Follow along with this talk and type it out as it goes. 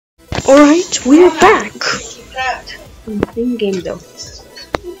Alright, we're back. In the same game though.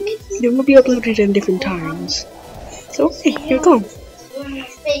 They will be uploaded in different times. So okay, here we go.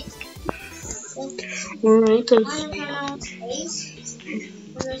 Alright,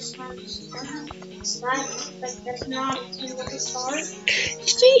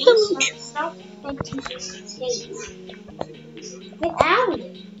 see how much. Get out!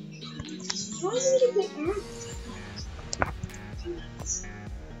 Why do you get out?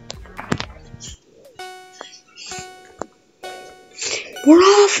 We're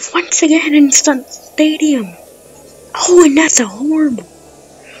off once again in Sun Stadium. Oh, and that's a horrible.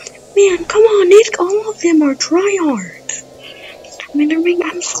 Man, come on, all of them are tryhards. I mean,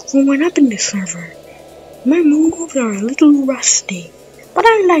 I'm screwing up in this server. My moves are a little rusty, but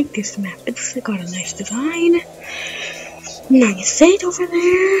I like this map. It's got a nice design. Nice set over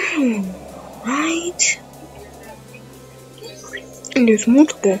there. Right. And there's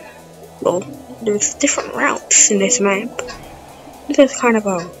multiple. Well, there's different routes in this map. This is kind of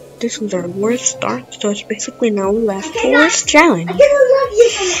this was our worst start, so it's basically now worst challenge.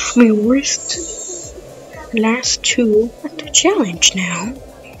 I mean, last two at the challenge now.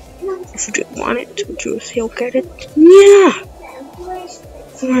 If you didn't want it, would you still get it? Yeah!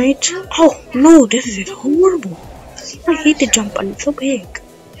 Right. Oh, no, this is horrible. I hate the jump button, it's so big.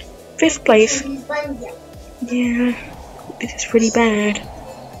 5th place. Yeah, this is pretty bad.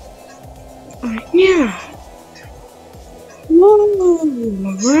 Alright, yeah. Whoa,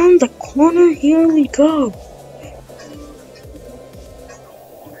 around the corner, here we go.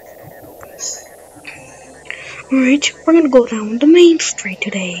 Alright, we're gonna go down the main street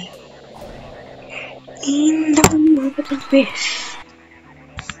today. In the middle of this.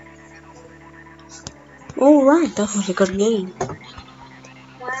 Alright, that was a good game.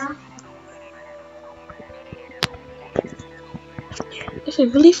 Wow. This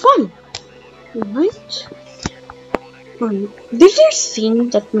is really fun. Right? Did you see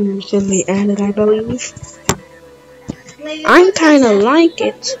that we recently added, I believe? I kinda like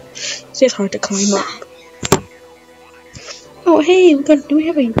it. It's just hard to climb up. Oh hey, do we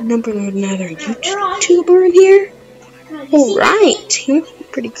have another YouTuber in here? Alright, he must be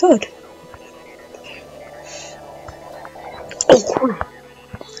pretty good. Oh crap.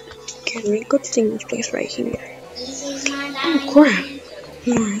 Okay, very good thing this place right here. Oh crap.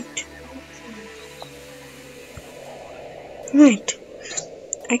 Alright. Right.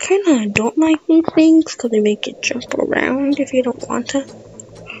 I kinda don't like these things because they make you jump around if you don't want to.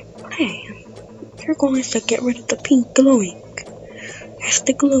 Hey, you're going to get rid of the pink glowing. That's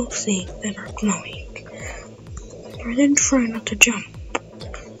the glow thing that are glowing. And then try not to jump.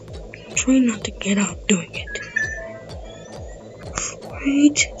 Try not to get up doing it.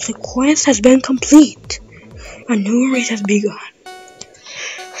 Right, the quest has been complete. A new race has begun.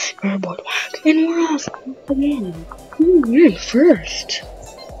 We're boardwalk, and we're off again. We're in first.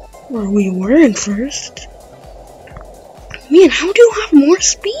 Or we were in first. Man, how do you have more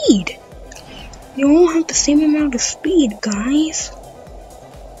speed? You all have the same amount of speed, guys.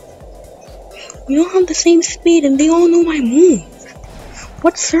 We all have the same speed and they all know my move.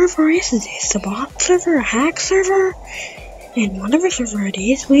 What server is this? A bot server? A hack server? And whatever server it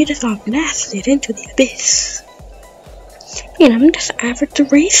is, we just got blasted into the abyss. Man, I'm just average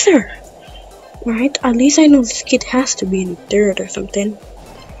racer. Right? At least I know this kid has to be in 3rd or something.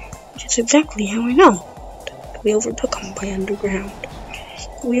 Which is exactly how I know. We overtook him by underground.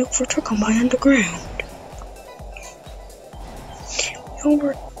 We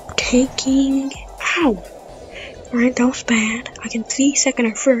overtaking. Ow! Alright, that was bad. I can see 2nd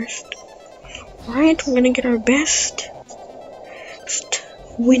or 1st. Alright, we're gonna get our best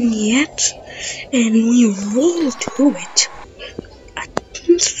win yet. And we roll to it. A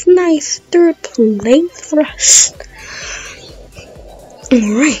nice 3rd place for us.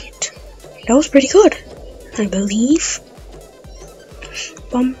 Alright. That was pretty good, I believe.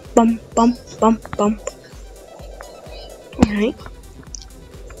 Bump, bump, bump, bump, bump. Alright.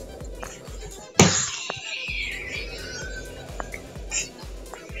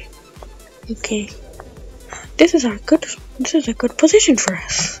 Okay. This is a good position for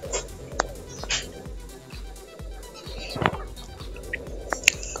us.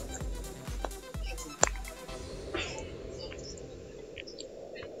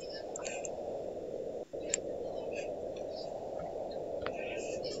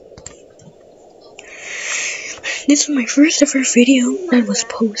 This is my first ever video that was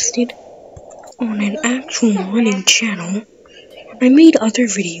posted on an actual running channel. I made other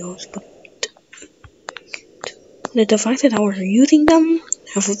videos, but the devices that were using them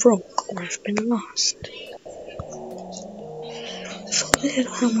have broke or have been lost. So this is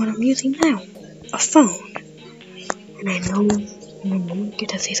what I'm using now. A phone. And I know you get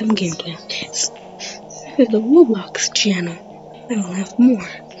to see some gameplay on this. This is the Roblox channel. I will have more.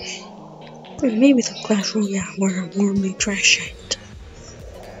 And maybe some Clash Royale where I'm warmly trash it.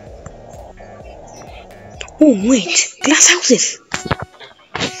 Oh wait, glass houses!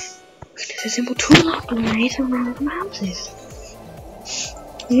 It's a simple two-block race around the houses.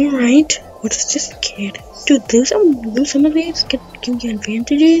 Alright, what's this kid? Dude, do some of these give you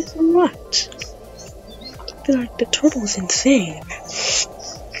advantages or what? I feel like the turtle's insane.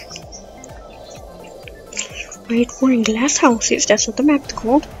 Right, we're in glass houses, that's what the map's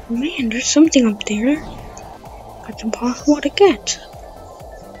called. Man, there's something up there. That's impossible to get.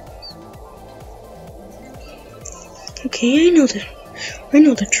 Okay, I know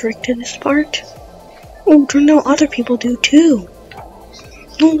the trick to this part. Oh, turns out other people do too.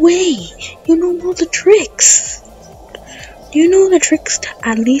 No way! You know all the tricks! Do you know the tricks to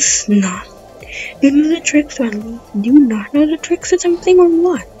at least not? Do you know the tricks to at least do you not know the tricks to something or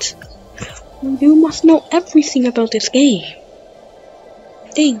what? You must know everything about this game.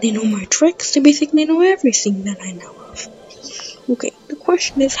 Dang, they know my tricks, they basically know everything that I know of. Okay, the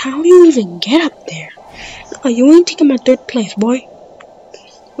question is, how do you even get up there? Oh, you ain't taking my third place, boy.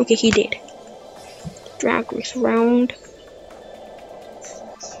 Okay, he did. Drag race around.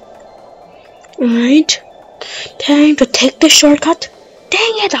 Alright. Time to take the shortcut.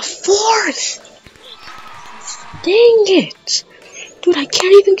 Dang it, a fourth! Dang it! Dude, I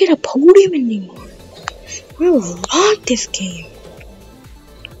can't even get a podium anymore. I love this game.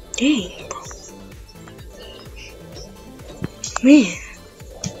 Dang, bro. Man.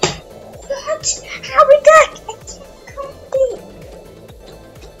 What? How we got?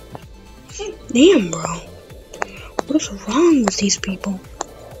 Damn, bro. What's wrong with these people?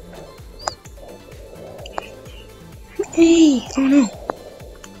 Hey, oh no.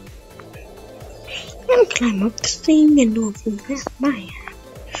 I'm gonna climb up this thing and do a full half man.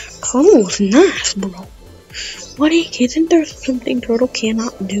 Oh, it's nice, bro. What isn't there something Turtle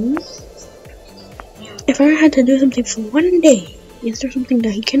cannot do? If I had to do something for one day, is there something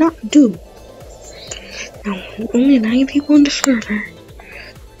that he cannot do? Now, only 9 people on the server.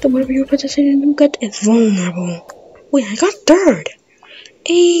 So whatever your position you get is vulnerable. Wait, I got third.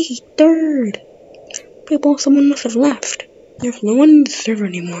 Hey, third. People, someone must have left. There's no one in the server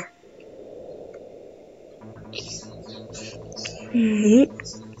anymore.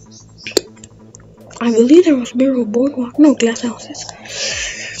 I believe there was Mirror Boardwalk, no glass houses.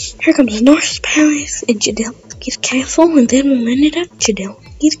 Here comes North Paris and Jadelski's Castle, and then we'll end it at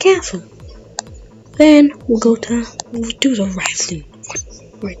Jadelski's Castle. Then we'll do the wrestling.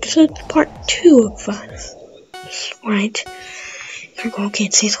 Right, this is part 2 of us. Alright, here we go, okay,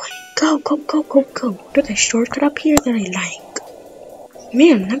 it's this way. Go. There's a shortcut up here that I like.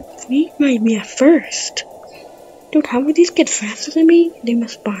 Man, that might be a first. Dude, how would these get faster than me? They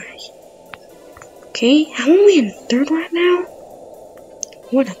must buy. Okay, how am we in third right now?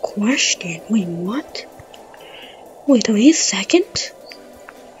 What a question. Wait, what? Wait, so he's second?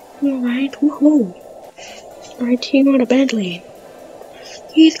 Alright, whoa. Alright, he got a bad lane.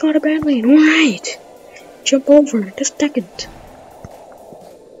 He's got a bad lane, alright. Jump over, just second.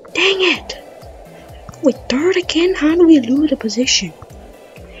 Dang it! Wait, third again? How do we lose a position?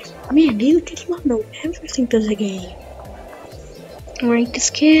 Man, you just want to know everything to the game. Alright, this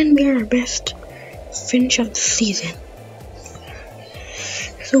can be our best finish of the season.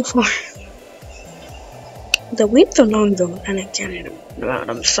 So far. The waits are long though, and I can't about,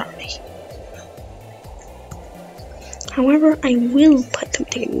 I'm sorry. However, I will put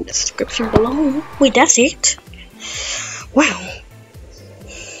something in the description below. Wait, that's it? Wow.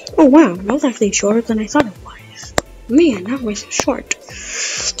 Oh wow, that was actually shorter than I thought it was. Man, that was short.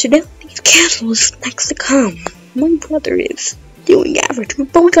 Today, these castles next to come. My brother is doing average,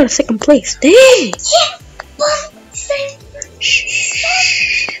 but we got a second place. Dang! Yeah, but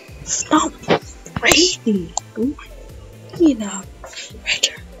Shh. Stop breathing. Oh my. Need a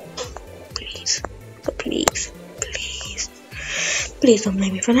Roger. Please. Please. Please don't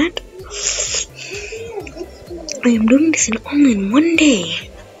blame me for that. I am doing this only in one day.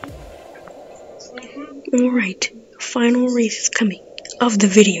 Alright, final race is coming. Of the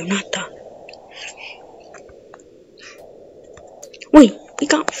video, not done. Wait, we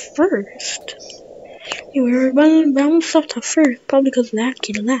got first. We were bounced up to first, probably because that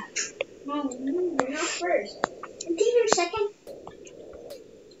kid left. no, you're not first. I think you're second.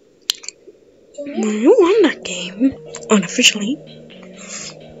 You won that game, unofficially.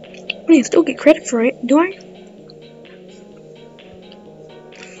 But you still get credit for it, do I?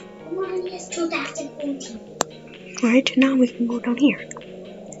 Come on, yes, 2014. Alright, now we can go down here.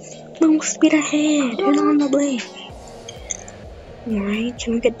 No, speed ahead, turn on the blade. Alright,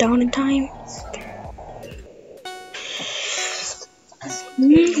 can we get down in time?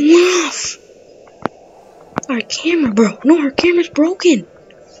 Off! Our camera broke. No, our camera's broken.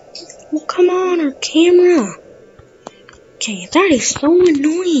 Oh, come on, our camera. Okay, that is so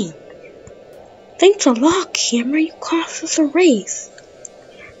annoying. Thanks a lot, camera. You cost us a race.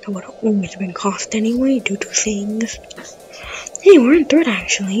 That would have always been cost anyway, due to things. Hey, we're in third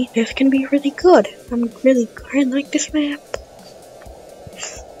actually. This can be really good. I like this map.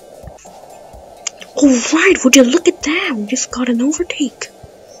 Alright, would you look at that? We just got an overtake.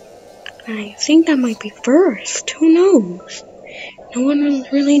 I think that might be first. Who knows? No one will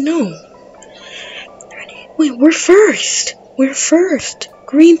really know. Wait, we're first. We're first.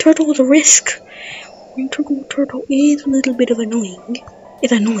 Green turtle with a risk. Green turtle is a little bit of annoying.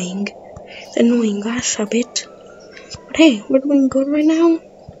 It's annoying. It's annoying us a bit. But hey, we're doing good right now.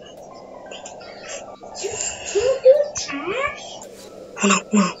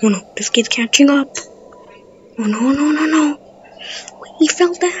 Oh no. This kid's catching up. Oh no. Wait, he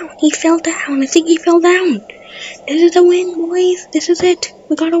fell down. I think he fell down. This is a win, boys. This is it.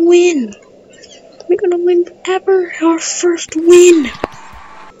 We gotta win. We're gonna win ever. Our first win.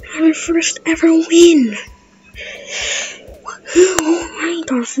 Our first ever win. Alright,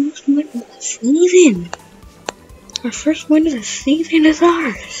 our first win of the season. Our first win of the season is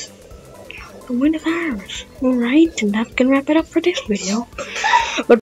ours. The win is ours. Alright, and that's gonna wrap it up for this video.